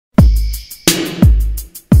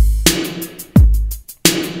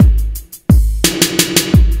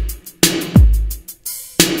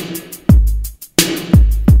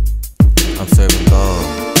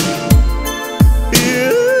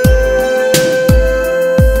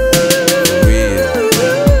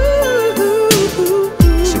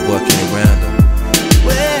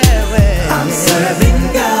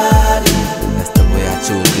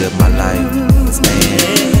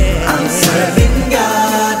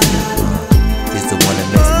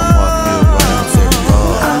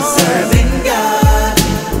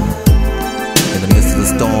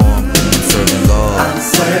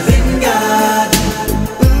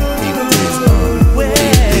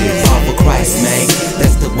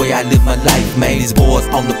I live my life, man. These boys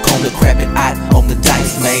on the corner crapping out on the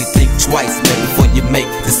dice, man. Think twice, man, before you make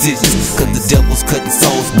decisions, cause the devil's cutting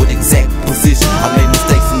souls with exact precision. I made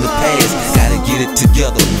mistakes in the past, gotta get it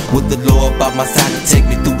together, with the Lord by my side to take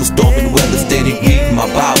me through the storm and weather. Steady reading my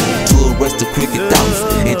Bible to arrest the crooked thoughts.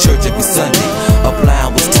 In church every Sunday, a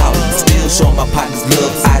blind was taught. Still showing my partners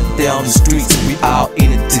love out there on the streets. We all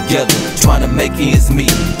in it together, trying to make ends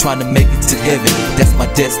meet, trying to make it to heaven. That's my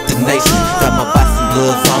destination. Got my boxing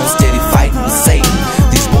gloves on, steady fighting with Satan.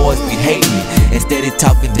 These boys be hating me and steady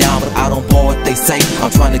talking down, but I don't boy what they say.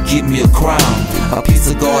 I'm trying to get me a crown, a piece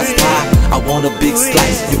of God's pie. I want a big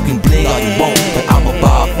slice. You can bling all you want, but I'm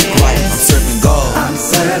about for Christ. I'm serving God. I'm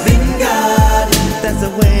serving God. That's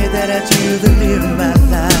the way that I choose to live my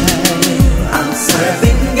life. I'm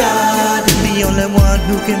serving God, the only one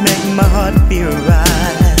who can make my heart feel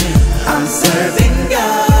right. I'm serving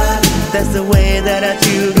God. That's the way that I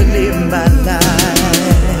choose to live my life.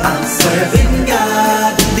 I'm serving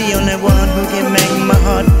God, the only one who can make my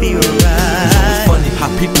heart feel right. It's funny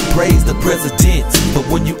how people praise the president, but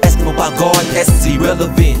when you ask them about God, that's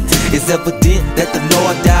irrelevant. It's evident that the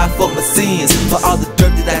Lord died for my sins. For all the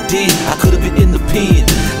dirt that I did, I could have been in the pen.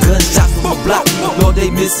 Gunshots on my block, Lord,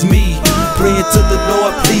 they miss me. Praying to the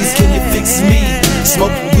Lord, please, can you fix me?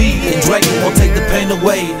 Smoking weed and drinking won't take the pain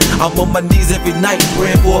away. I'm on my knees every night,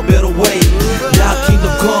 praying for a better way. Thou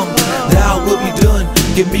kingdom come, thou will be done.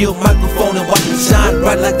 Give me a microphone and watch me shine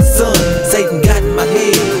bright like the sun. Satan got in my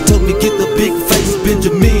head, told me get the big face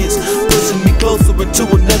Benjamins, pushing me closer into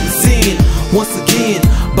another sin. Once again,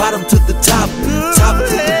 bottom to the top, top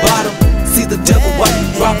to the bottom. See the devil watch me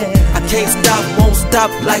drop him. I can't stop, won't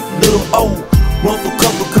stop like little O. Run for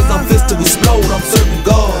cover cause I'm fist to explode. I'm serving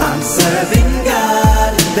God. I'm serving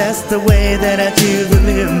God. That's the way that I choose to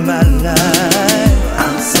live my life.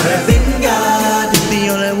 I'm serving God, the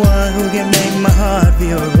only one who can make my heart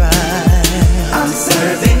feel right. I'm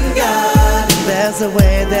serving God. That's the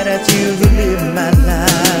way that I choose to live my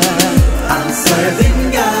life. I'm serving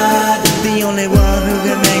God, the only one who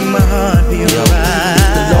can make my heart feel right.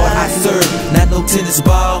 The Lord I serve, not no tennis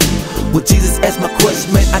ball. With Jesus as my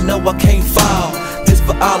question, man, I know I can't fall. This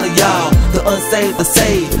for all of y'all, the unsaved, the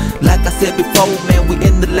saved. Like I said before, man, we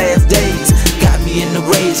in the last days. Got me in the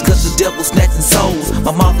rage, cause the devil snatching souls.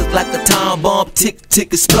 My mouth is like a time bomb, tick,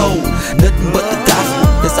 tick, explode. Nothing but the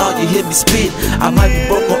gospel, that's all you hear me spit. I might be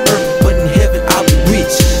broke on earth, but in heaven I'll be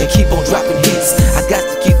rich. And keep on dropping hits, I got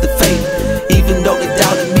to keep the faith. Even though they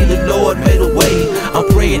doubted me, the Lord made a way. I'm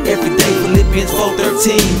praying every day, Philippians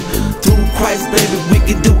 4:13. Through Christ, baby, we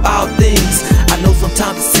can do all things. I know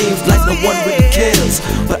sometimes it seems like no one really cares,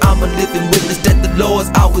 but I'm a living witness that the Lord's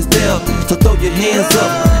always there. So throw your hands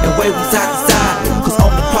up and wave them side to side, cause on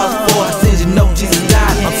the cross for our sins, you know Jesus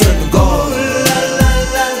died. I'm serving God.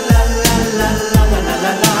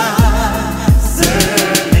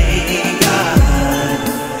 Serving God.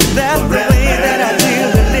 That's the way that I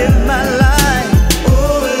choose to live my life. Oh,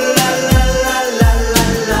 la la la la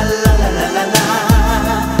la la la la la.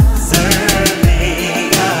 Serving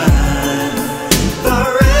God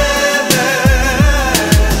forever.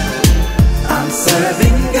 I'm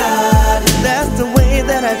serving God. That's the way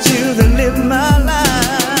that I choose to live my life.